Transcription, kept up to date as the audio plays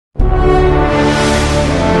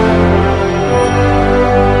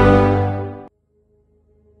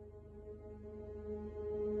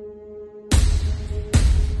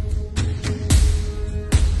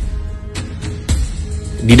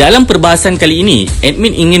dalam perbahasan kali ini,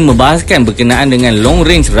 admin ingin membahaskan berkenaan dengan Long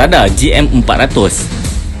Range Radar GM400.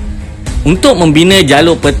 Untuk membina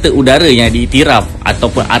jalur peta udara yang diiktiraf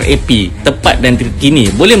ataupun RAP, tepat dan terkini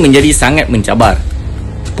boleh menjadi sangat mencabar.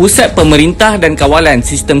 Pusat perintah dan kawalan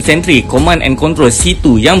sistem SENTRY Command and Control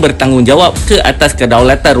situ yang bertanggungjawab ke atas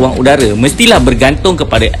kedaulatan ruang udara mestilah bergantung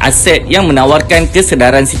kepada aset yang menawarkan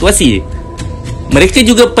kesedaran situasi. Mereka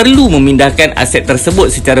juga perlu memindahkan aset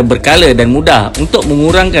tersebut secara berkala dan mudah untuk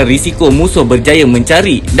mengurangkan risiko musuh berjaya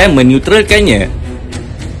mencari dan menetralkannya.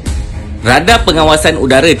 Radar pengawasan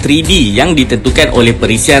udara 3D yang ditentukan oleh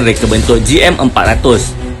perisian reka bentuk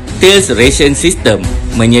GM400 Thales-Raytheon System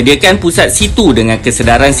menyediakan pusat situ dengan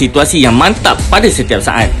kesedaran situasi yang mantap pada setiap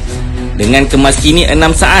saat. Dengan kemaskini 6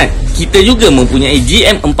 saat, kita juga mempunyai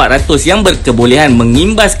GM400 yang berkebolehan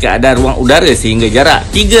mengimbas keadaan ruang udara sehingga jarak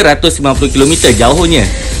 350 km jauhnya.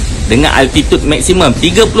 Dengan altitud maksimum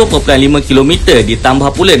 30.5 km ditambah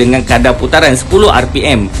pula dengan kadar putaran 10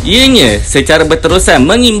 RPM. Ianya secara berterusan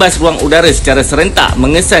mengimbas ruang udara secara serentak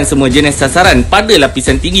mengesan semua jenis sasaran pada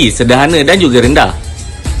lapisan tinggi, sederhana dan juga rendah.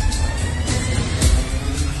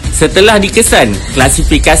 Setelah dikesan,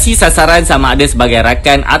 klasifikasi sasaran sama ada sebagai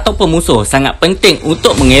rakan atau pemusuh sangat penting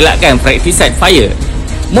untuk mengelakkan fratricide fire.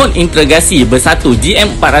 Mod integrasi bersatu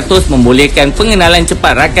GM400 membolehkan pengenalan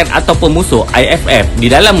cepat rakan atau pemusuh IFF di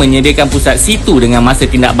dalam menyediakan pusat situ dengan masa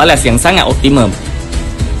tindak balas yang sangat optimum.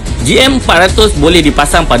 GM400 boleh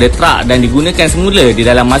dipasang pada trak dan digunakan semula di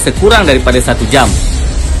dalam masa kurang daripada 1 jam.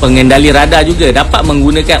 Pengendali radar juga dapat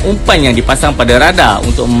menggunakan umpan yang dipasang pada radar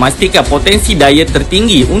untuk memastikan potensi daya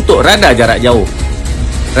tertinggi untuk radar jarak jauh.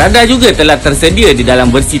 Radar juga telah tersedia di dalam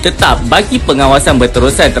versi tetap bagi pengawasan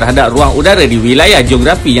berterusan terhadap ruang udara di wilayah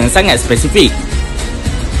geografi yang sangat spesifik.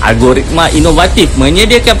 Algoritma inovatif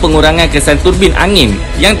menyediakan pengurangan kesan turbin angin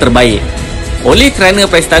yang terbaik. Oleh kerana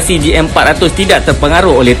prestasi GM400 tidak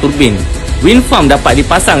terpengaruh oleh turbin, wind farm dapat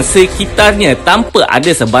dipasang sekitarnya tanpa ada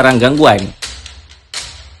sebarang gangguan.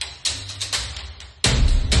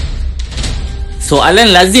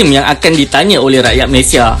 Soalan lazim yang akan ditanya oleh rakyat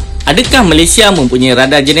Malaysia, adakah Malaysia mempunyai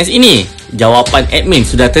radar jenis ini? Jawapan admin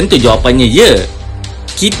sudah tentu jawapannya ya.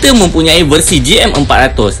 Kita mempunyai versi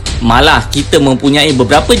GM400. Malah kita mempunyai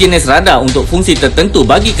beberapa jenis radar untuk fungsi tertentu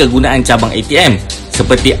bagi kegunaan cabang ATM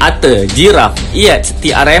seperti ATA, Jarak, IAT,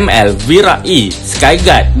 TRML, Biar,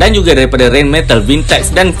 Skyguard dan juga daripada Rainmetal,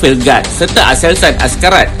 Vintage dan Fieldguard serta Aselsan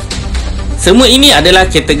Askarat. Semua ini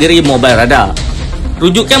adalah kategori mobile radar.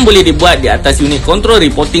 Rujukan boleh dibuat di atas unit Control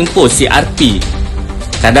Reporting Post CRP.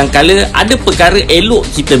 Kadang-kala ada perkara elok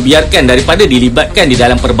kita biarkan daripada dilibatkan di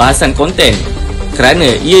dalam perbahasan konten kerana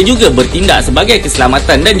ia juga bertindak sebagai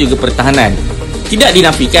keselamatan dan juga pertahanan. Tidak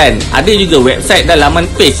dinafikan, ada juga website dan laman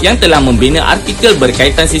page yang telah membina artikel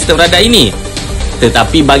berkaitan sistem radar ini.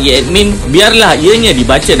 Tetapi bagi admin, biarlah ianya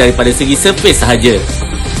dibaca daripada segi surface sahaja.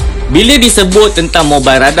 Bila disebut tentang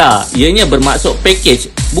mobile radar, ianya bermaksud package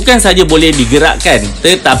bukan sahaja boleh digerakkan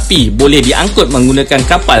tetapi boleh diangkut menggunakan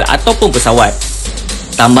kapal ataupun pesawat.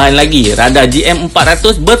 Tambahan lagi, radar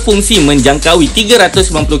GM400 berfungsi menjangkaui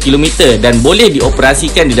 350 km dan boleh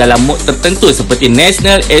dioperasikan di dalam mod tertentu seperti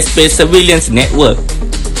National Airspace Surveillance Network.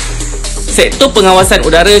 Sektor pengawasan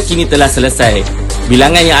udara kini telah selesai.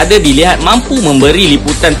 Bilangan yang ada dilihat mampu memberi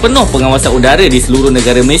liputan penuh pengawasan udara di seluruh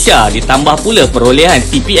negara Malaysia, ditambah pula perolehan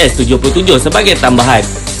TPS 77 sebagai tambahan.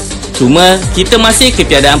 Cuma, kita masih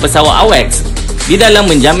ketiadaan pesawat AWACS di dalam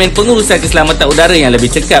menjamin pengurusan keselamatan udara yang lebih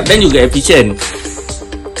cekap dan juga efisien.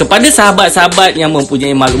 Kepada sahabat-sahabat yang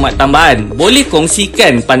mempunyai maklumat tambahan, boleh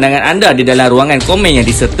kongsikan pandangan anda di dalam ruangan komen yang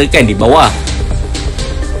disertakan di bawah.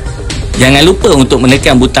 Jangan lupa untuk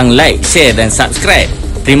menekan butang like, share dan subscribe.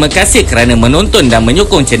 Terima kasih kerana menonton dan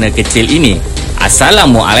menyokong channel kecil ini.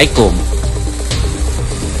 Assalamualaikum.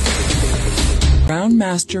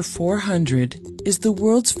 Groundmaster 400 is the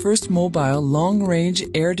world's first mobile long-range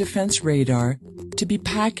air defense radar to be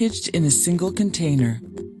packaged in a single container.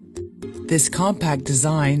 This compact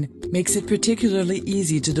design makes it particularly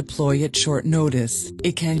easy to deploy at short notice.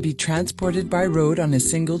 It can be transported by road on a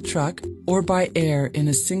single truck or by air in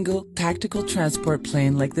a single tactical transport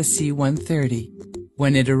plane like the C-130.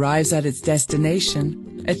 When it arrives at its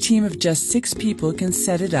destination, a team of just 6 people can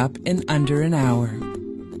set it up in under an hour.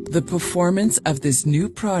 The performance of this new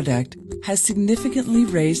product has significantly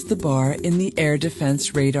raised the bar in the air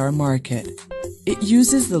defense radar market. It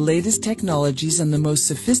uses the latest technologies and the most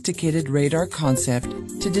sophisticated radar concept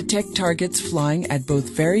to detect targets flying at both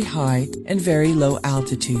very high and very low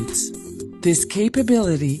altitudes. This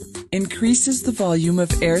capability increases the volume of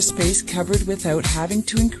airspace covered without having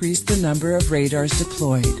to increase the number of radars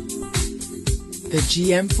deployed. The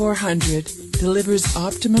GM400 delivers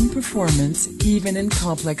optimum performance even in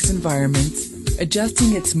complex environments,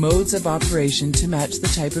 adjusting its modes of operation to match the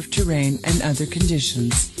type of terrain and other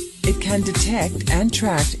conditions. It can detect and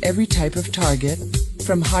track every type of target,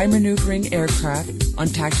 from high maneuvering aircraft on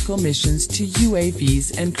tactical missions to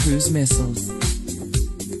UAVs and cruise missiles.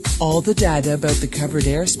 All the data about the covered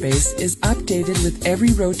airspace is updated with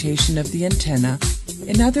every rotation of the antenna,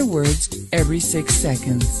 in other words, every 6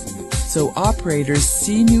 seconds. So operators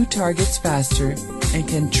see new targets faster and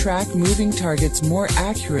can track moving targets more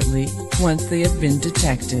accurately once they have been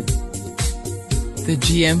detected. The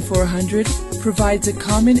GM400 provides a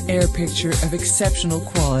common air picture of exceptional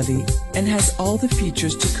quality and has all the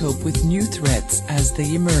features to cope with new threats as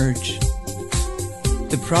they emerge.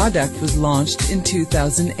 The product was launched in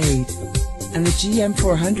 2008, and the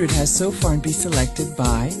GM400 has so far been selected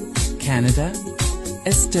by Canada,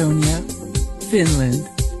 Estonia, Finland,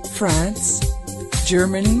 France,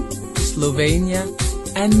 Germany, Slovenia,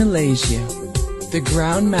 and Malaysia. The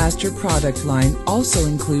Groundmaster product line also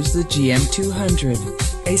includes the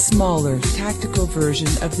GM200, a smaller, tactical version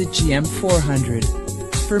of the GM400,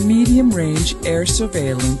 for medium-range air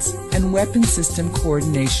surveillance and weapon system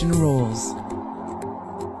coordination roles.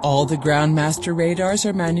 All the Groundmaster radars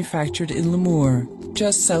are manufactured in Namur,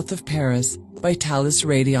 just south of Paris, by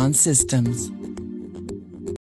Thales-Raytheon Systems.